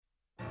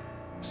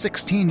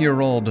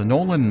16-year-old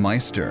Nolan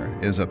Meister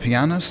is a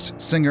pianist,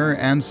 singer,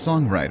 and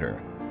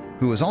songwriter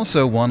who is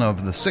also one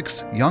of the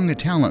 6 Young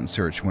Talent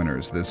Search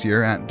winners this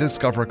year at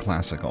Discover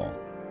Classical.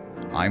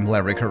 I'm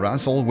Larry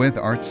Carasel with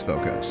Arts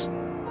Focus.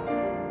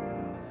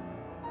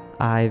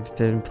 I've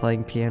been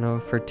playing piano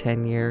for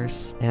 10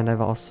 years, and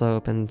I've also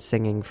been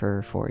singing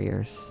for 4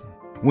 years.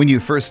 When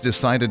you first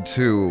decided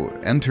to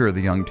enter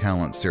the Young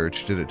Talent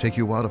Search, did it take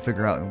you a while to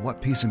figure out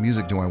what piece of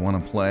music do I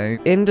want to play?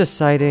 In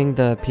deciding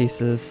the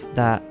pieces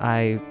that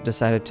I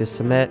decided to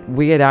submit,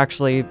 we had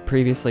actually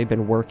previously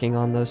been working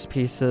on those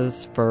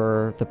pieces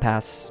for the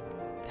past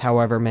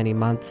however many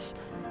months,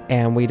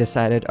 and we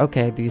decided,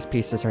 okay, these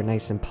pieces are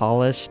nice and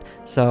polished,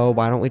 so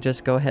why don't we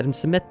just go ahead and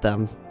submit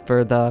them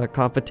for the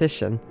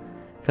competition?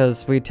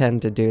 Because we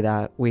tend to do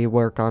that. We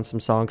work on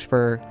some songs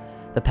for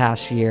the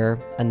past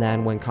year, and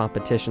then when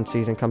competition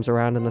season comes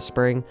around in the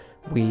spring,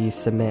 we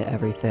submit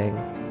everything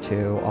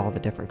to all the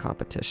different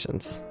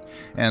competitions.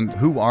 And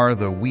who are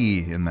the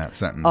we in that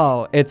sentence?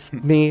 Oh, it's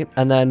me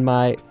and then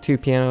my 2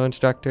 piano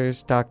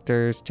instructors,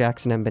 Drs.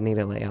 Jackson and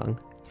Benita Leong.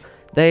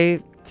 They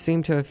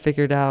seem to have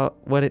figured out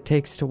what it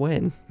takes to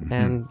win,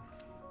 and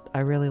I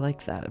really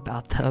like that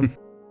about them.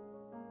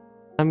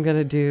 I'm going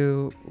to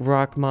do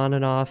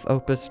Rachmaninoff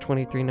Opus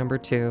 23 No.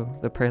 2,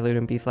 the Prelude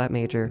in B-flat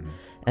major,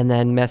 and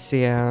then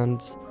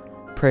Messiaen's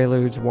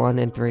Preludes 1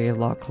 and 3,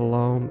 La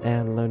Colombe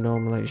and Le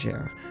Nom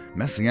Léger.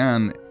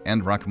 Messiaen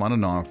and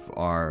Rachmaninoff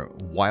are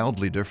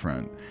wildly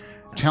different.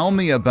 Tell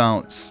me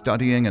about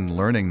studying and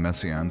learning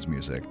Messiaen's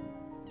music.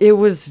 It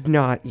was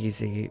not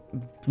easy.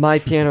 My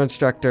piano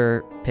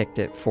instructor picked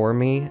it for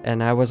me,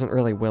 and I wasn't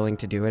really willing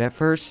to do it at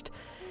first.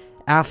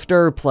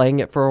 After playing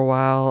it for a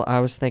while, I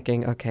was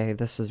thinking, okay,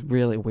 this is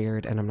really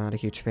weird, and I'm not a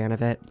huge fan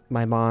of it.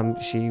 My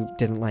mom, she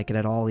didn't like it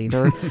at all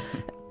either.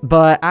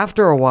 But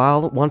after a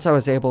while, once I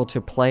was able to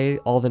play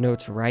all the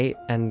notes right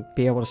and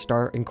be able to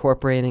start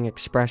incorporating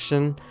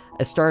expression,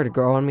 it started to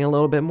grow on me a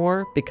little bit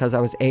more because I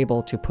was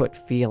able to put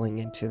feeling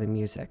into the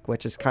music,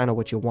 which is kind of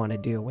what you want to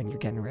do when you're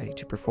getting ready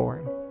to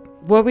perform.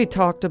 What we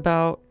talked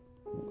about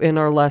in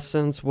our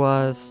lessons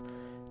was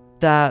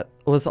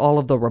all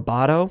of the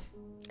rubato,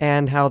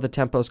 and how the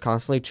tempo is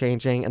constantly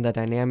changing and the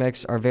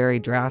dynamics are very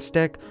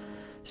drastic.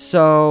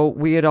 So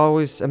we had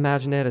always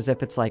imagined it as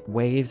if it's like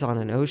waves on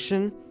an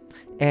ocean,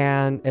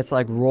 and it's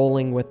like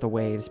rolling with the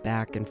waves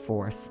back and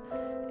forth.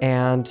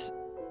 And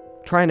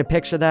trying to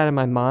picture that in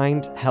my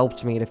mind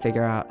helped me to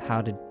figure out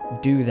how to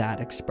do that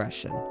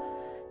expression.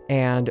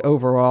 And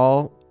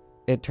overall,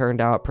 it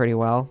turned out pretty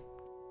well.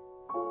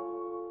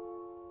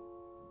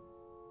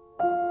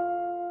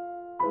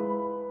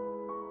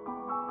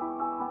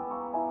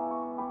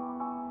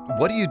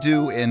 What do you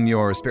do in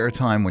your spare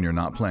time when you're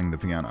not playing the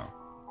piano?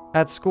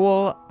 At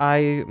school,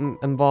 I'm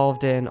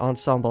involved in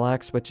Ensemble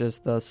X, which is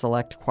the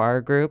select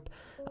choir group.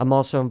 I'm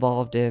also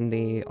involved in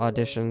the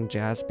audition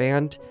jazz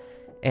band.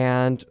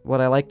 And what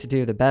I like to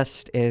do the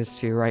best is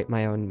to write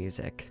my own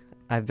music.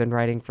 I've been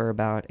writing for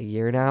about a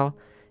year now,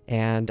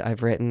 and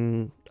I've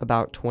written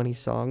about 20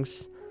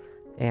 songs.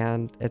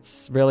 And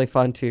it's really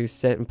fun to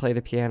sit and play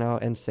the piano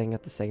and sing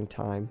at the same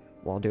time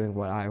while doing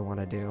what I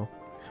want to do.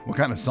 What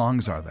kind of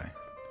songs are they?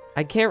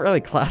 I can't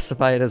really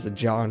classify it as a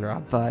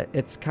genre, but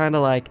it's kind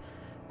of like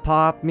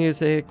pop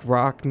music,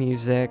 rock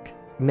music,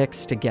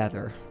 mixed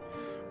together.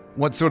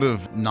 What sort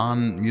of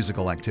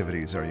non-musical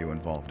activities are you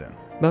involved in?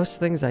 Most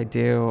things I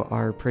do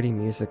are pretty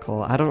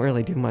musical. I don't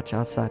really do much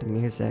outside of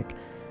music.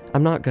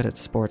 I'm not good at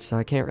sports, so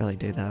I can't really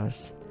do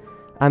those.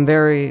 I'm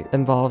very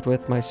involved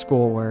with my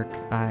schoolwork.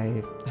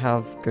 I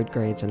have good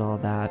grades and all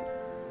that,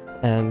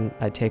 and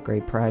I take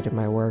great pride in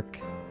my work.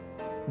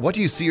 What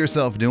do you see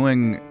yourself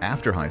doing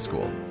after high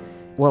school?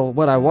 Well,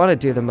 what I want to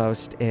do the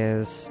most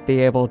is be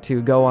able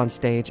to go on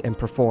stage and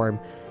perform,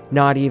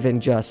 not even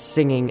just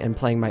singing and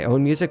playing my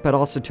own music, but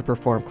also to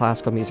perform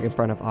classical music in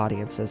front of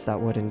audiences that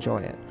would enjoy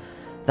it.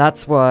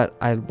 That's what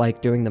I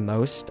like doing the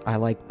most. I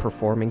like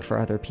performing for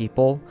other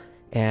people,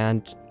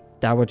 and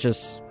that would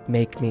just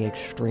make me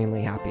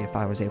extremely happy if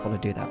I was able to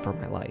do that for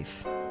my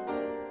life.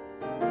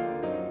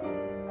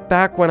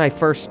 Back when I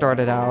first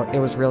started out, it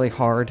was really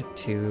hard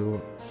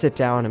to sit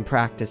down and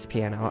practice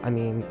piano. I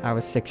mean, I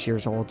was 6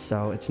 years old,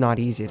 so it's not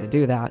easy to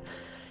do that.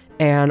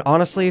 And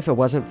honestly, if it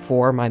wasn't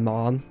for my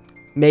mom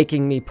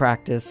making me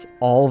practice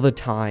all the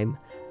time,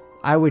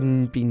 I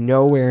would be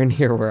nowhere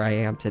near where I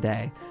am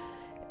today.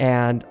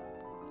 And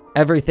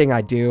everything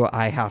I do,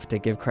 I have to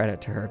give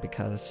credit to her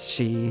because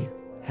she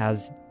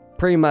has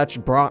pretty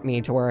much brought me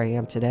to where I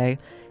am today.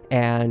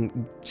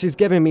 And she's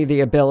given me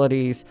the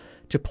abilities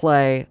to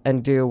play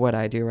and do what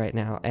I do right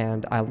now,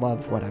 and I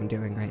love what I'm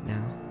doing right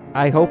now.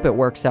 I hope it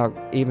works out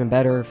even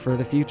better for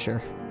the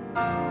future.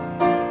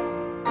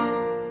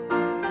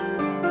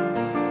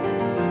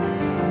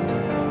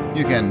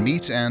 You can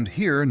meet and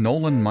hear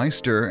Nolan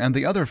Meister and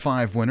the other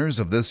 5 winners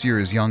of this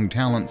year's Young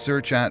Talent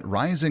Search at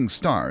Rising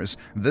Stars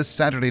this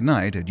Saturday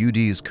night at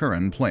UD's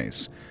Curran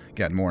Place.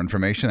 Get more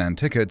information and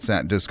tickets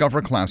at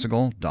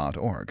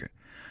discoverclassical.org.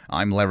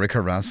 I'm Larry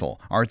Carasel.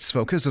 Arts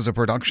Focus is a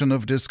production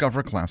of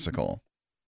Discover Classical.